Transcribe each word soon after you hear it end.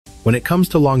When it comes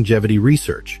to longevity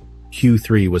research,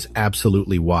 Q3 was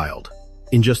absolutely wild.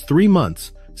 In just 3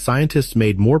 months, scientists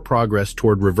made more progress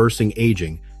toward reversing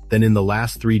aging than in the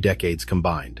last 3 decades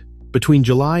combined. Between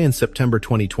July and September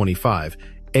 2025,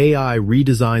 AI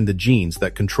redesigned the genes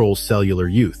that control cellular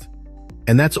youth.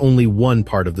 And that's only one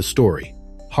part of the story.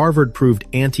 Harvard proved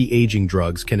anti-aging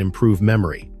drugs can improve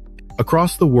memory.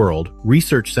 Across the world,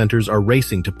 research centers are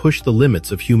racing to push the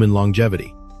limits of human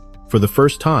longevity. For the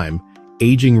first time,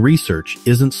 aging research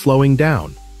isn't slowing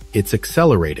down, it's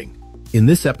accelerating. In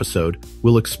this episode,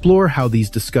 we'll explore how these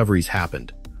discoveries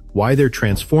happened, why they're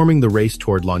transforming the race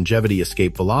toward longevity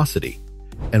escape velocity,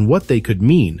 and what they could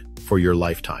mean for your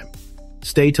lifetime.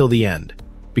 Stay till the end,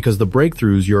 because the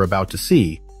breakthroughs you're about to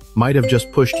see might have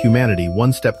just pushed humanity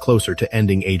one step closer to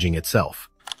ending aging itself.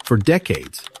 For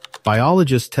decades,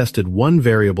 biologists tested one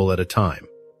variable at a time.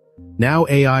 Now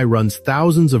AI runs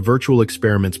thousands of virtual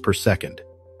experiments per second,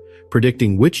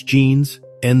 predicting which genes,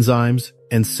 enzymes,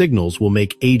 and signals will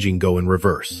make aging go in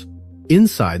reverse.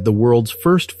 Inside the world's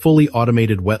first fully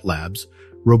automated wet labs,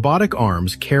 robotic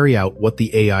arms carry out what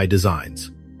the AI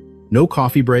designs. No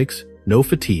coffee breaks, no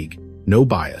fatigue, no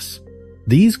bias.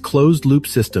 These closed-loop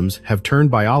systems have turned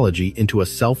biology into a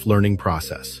self-learning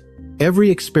process.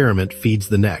 Every experiment feeds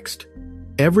the next.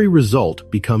 Every result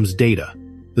becomes data.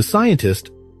 The scientist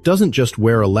doesn't just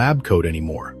wear a lab coat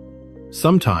anymore.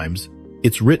 Sometimes,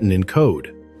 it's written in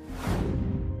code.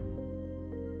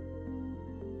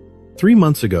 3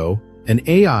 months ago, an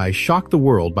AI shocked the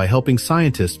world by helping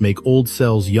scientists make old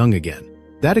cells young again.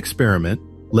 That experiment,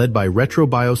 led by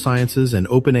Retrobiosciences and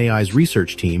OpenAI's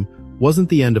research team, wasn't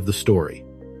the end of the story.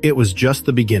 It was just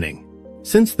the beginning.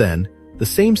 Since then, the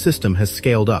same system has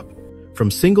scaled up,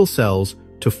 from single cells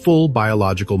to full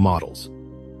biological models.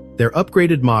 Their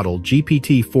upgraded model,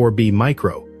 GPT-4b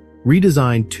Micro,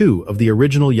 redesigned 2 of the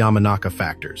original Yamanaka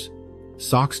factors,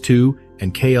 SOX2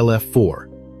 and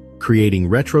KLF4, creating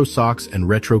RetroSOX and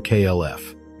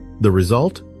RetroKLF. The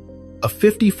result? A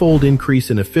 50-fold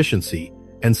increase in efficiency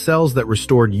and cells that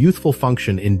restored youthful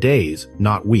function in days,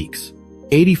 not weeks.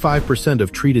 85%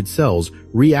 of treated cells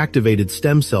reactivated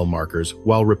stem cell markers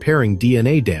while repairing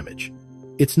DNA damage.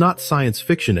 It's not science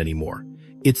fiction anymore.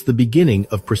 It's the beginning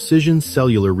of precision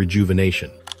cellular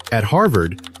rejuvenation. At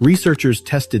Harvard, researchers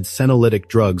tested senolytic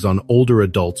drugs on older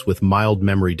adults with mild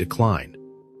memory decline.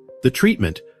 The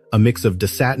treatment, a mix of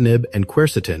dasatinib and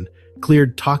quercetin,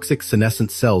 cleared toxic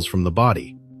senescent cells from the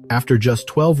body. After just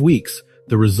 12 weeks,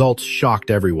 the results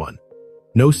shocked everyone.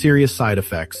 No serious side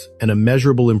effects, and a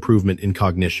measurable improvement in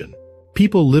cognition.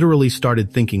 People literally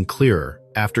started thinking clearer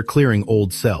after clearing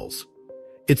old cells.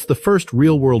 It's the first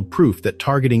real-world proof that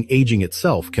targeting aging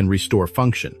itself can restore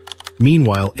function.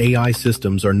 Meanwhile, AI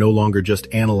systems are no longer just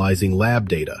analyzing lab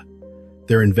data.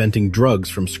 They're inventing drugs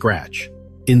from scratch.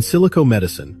 In silico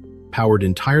medicine, powered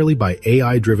entirely by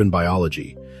AI-driven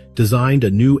biology, designed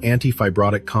a new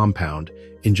antifibrotic compound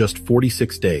in just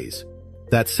 46 days.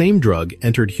 That same drug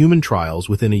entered human trials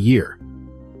within a year,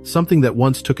 something that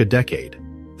once took a decade.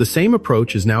 The same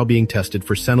approach is now being tested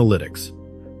for senolytics,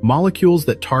 molecules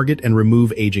that target and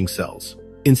remove aging cells.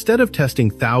 Instead of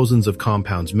testing thousands of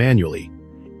compounds manually,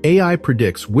 AI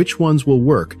predicts which ones will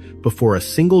work before a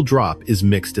single drop is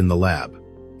mixed in the lab.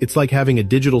 It's like having a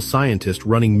digital scientist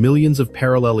running millions of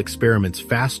parallel experiments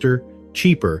faster,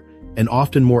 cheaper, and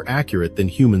often more accurate than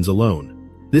humans alone.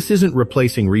 This isn't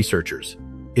replacing researchers.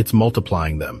 It's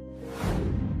multiplying them.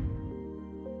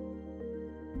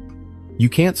 You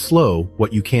can't slow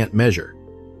what you can't measure.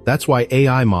 That's why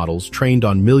AI models trained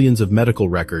on millions of medical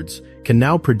records can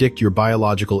now predict your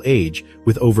biological age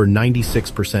with over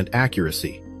 96%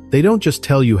 accuracy. They don't just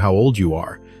tell you how old you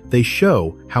are, they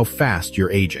show how fast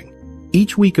you're aging.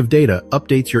 Each week of data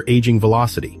updates your aging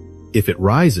velocity. If it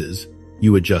rises,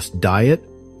 you adjust diet,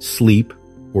 sleep,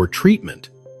 or treatment,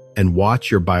 and watch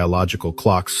your biological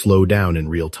clock slow down in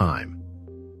real time.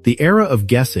 The era of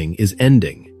guessing is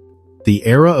ending. The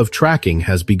era of tracking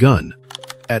has begun.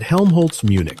 At Helmholtz,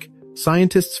 Munich,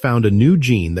 scientists found a new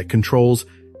gene that controls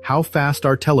how fast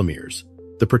our telomeres,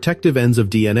 the protective ends of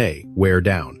DNA, wear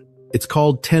down. It's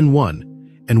called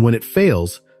TEN1, and when it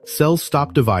fails, cells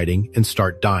stop dividing and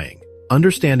start dying.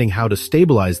 Understanding how to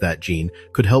stabilize that gene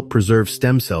could help preserve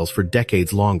stem cells for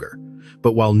decades longer.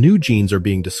 But while new genes are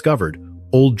being discovered,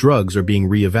 old drugs are being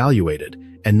reevaluated,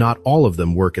 and not all of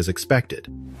them work as expected.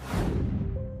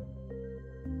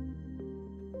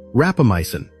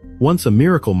 Rapamycin, once a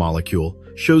miracle molecule,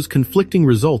 shows conflicting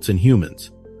results in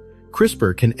humans.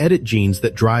 CRISPR can edit genes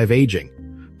that drive aging,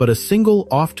 but a single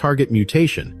off-target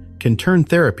mutation can turn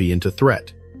therapy into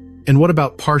threat. And what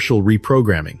about partial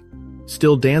reprogramming?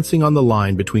 Still dancing on the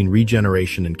line between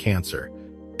regeneration and cancer,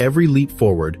 every leap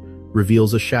forward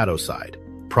reveals a shadow side,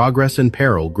 progress and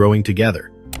peril growing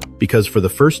together. Because for the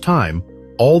first time,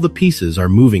 all the pieces are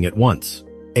moving at once.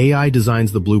 AI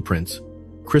designs the blueprints,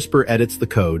 CRISPR edits the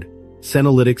code,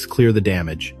 senolytics clear the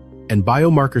damage, and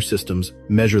biomarker systems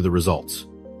measure the results.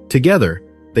 Together,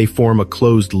 they form a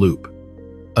closed loop,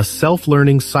 a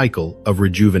self-learning cycle of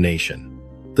rejuvenation.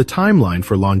 The timeline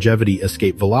for longevity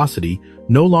escape velocity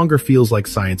no longer feels like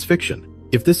science fiction.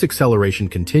 If this acceleration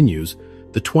continues,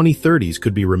 the 2030s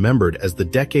could be remembered as the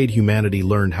decade humanity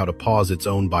learned how to pause its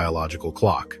own biological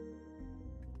clock.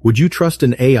 Would you trust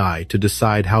an AI to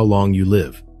decide how long you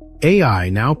live? AI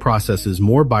now processes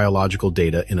more biological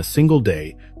data in a single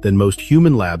day than most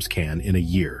human labs can in a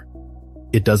year.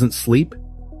 It doesn't sleep,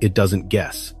 it doesn't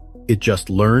guess, it just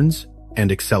learns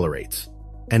and accelerates.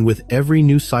 And with every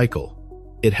new cycle,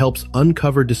 it helps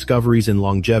uncover discoveries in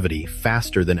longevity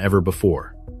faster than ever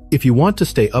before. If you want to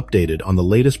stay updated on the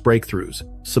latest breakthroughs,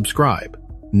 subscribe.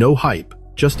 No hype,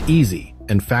 just easy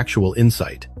and factual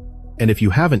insight. And if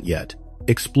you haven't yet,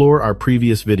 explore our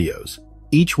previous videos,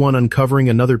 each one uncovering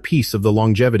another piece of the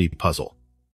longevity puzzle.